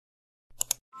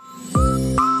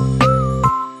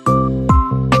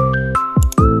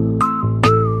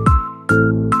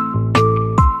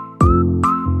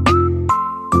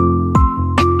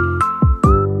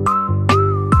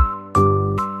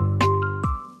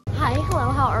Hello,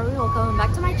 how are we? Welcome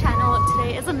back to my channel.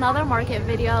 Today is another market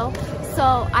video.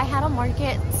 So I had a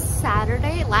market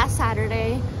last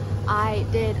Saturday. I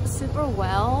did super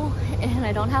well and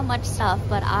I don't have much stuff,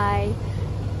 but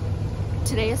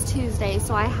today is Tuesday,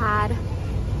 so I had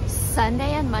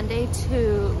Sunday and Monday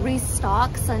to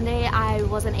restock. Sunday I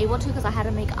wasn't able to because I had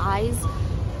to make eyes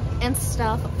and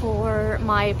stuff for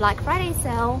my Black Friday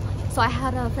sale, so I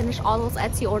had to finish all those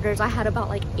Etsy orders. I had about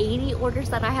like 80 orders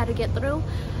that I had to get through,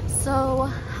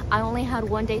 so I only had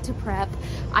one day to prep.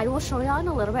 I will show y'all in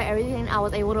a little bit everything I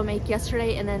was able to make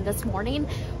yesterday and then this morning,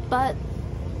 but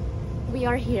we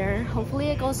are here. Hopefully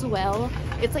it goes well.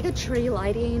 It's like a tree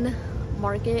lighting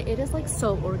market. It is like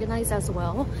so organized as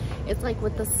well. It's like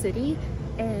with the city,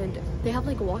 and they have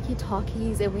like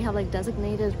walkie-talkies, and we have like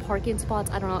designated parking spots.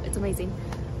 I don't know, it's amazing.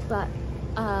 But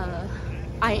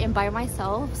I am by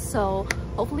myself, so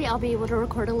hopefully I'll be able to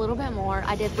record a little bit more.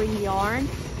 I did bring yarn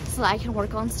so that I can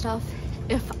work on stuff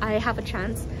if I have a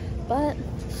chance, but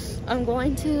I'm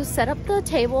going to set up the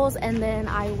tables and then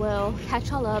I will catch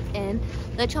y'all up and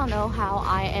let y'all know how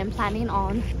I am planning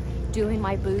on doing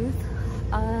my booth.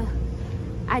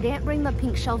 I didn't bring the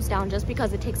pink shelves down just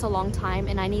because it takes a long time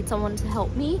and I need someone to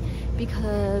help me,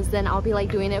 because then I'll be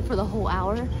like doing it for the whole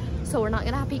hour. So we're not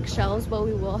gonna have pink shelves, but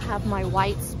we will have my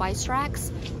white spice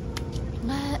racks.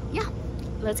 But yeah,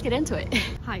 let's get into it.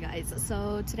 Hi guys,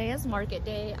 so today is market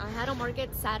day. I had a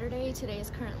market Saturday. Today is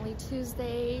currently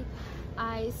Tuesday.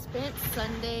 I spent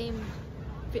Sunday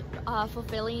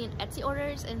fulfilling Etsy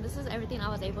orders, and this is everything I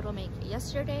was able to make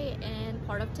yesterday and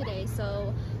part of today,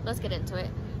 so let's get into it.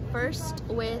 First,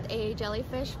 with a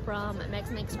jellyfish from Megs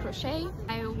Makes Crochet,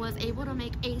 I was able to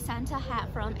make a Santa hat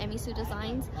from Emmy Sue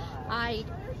Designs. I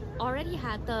already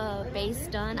had the base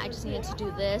done. I just needed to do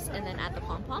this and then add the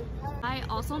pom-pom. I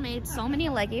also made so many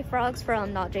leggy frogs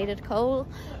from Not Jaded Co.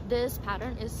 This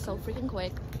pattern is so freaking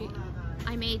quick.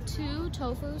 I made 2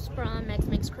 tofus from Megs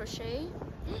Makes Crochet.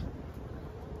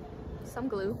 Some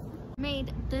glue.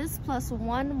 Made this plus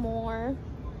one more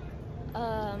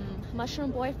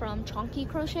mushroom boy from Chonky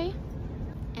Crochet.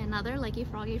 Another leggy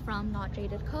froggy from Not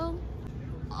Jaded Co.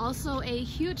 Also a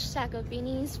huge stack of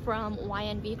beanies from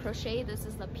YNB Crochet. This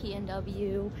is the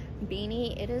PNW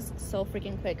beanie. It is so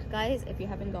freaking quick, guys. If you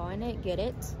haven't gotten it, get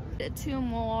it. 2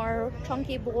 more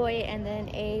chunky boy and then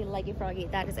a leggy froggy.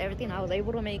 That is everything I was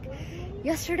able to make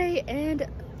yesterday and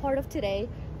part of today,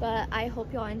 but I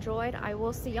hope y'all enjoyed. I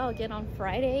will see y'all again on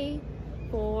Friday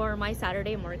for my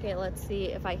Saturday market. Let's see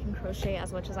if I can crochet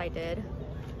as much as I did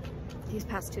these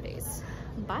past 2 days.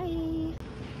 Bye.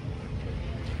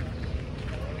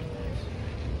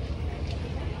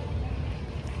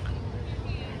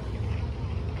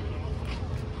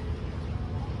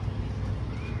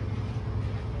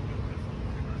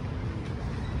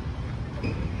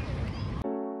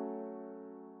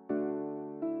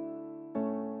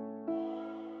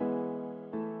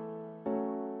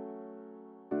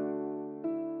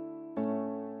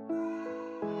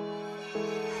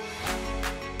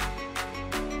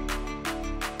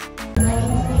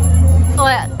 So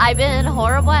I've been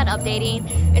horrible at updating.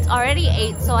 It's already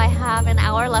 8, so I have an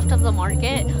hour left of the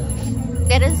market.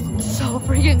 It is so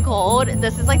freaking cold.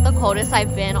 This is like the coldest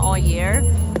I've been all year.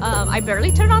 I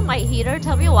barely turned on my heater.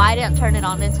 Tell me why I didn't turn it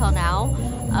on until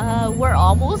now. We're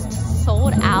almost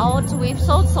sold out. We've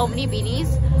sold so many beanies,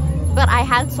 but I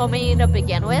had so many to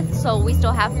begin with, so we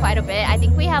still have quite a bit. I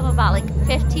think we have about like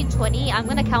 15, 20. I'm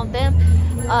gonna count them.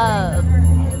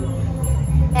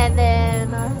 And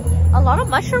then a lot of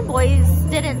mushroom boys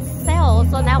didn't sell,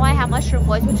 so now I have mushroom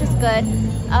boys, which is good.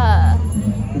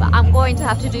 But I'm going to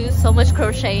have to do so much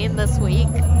crocheting this week.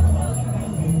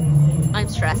 I'm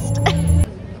stressed.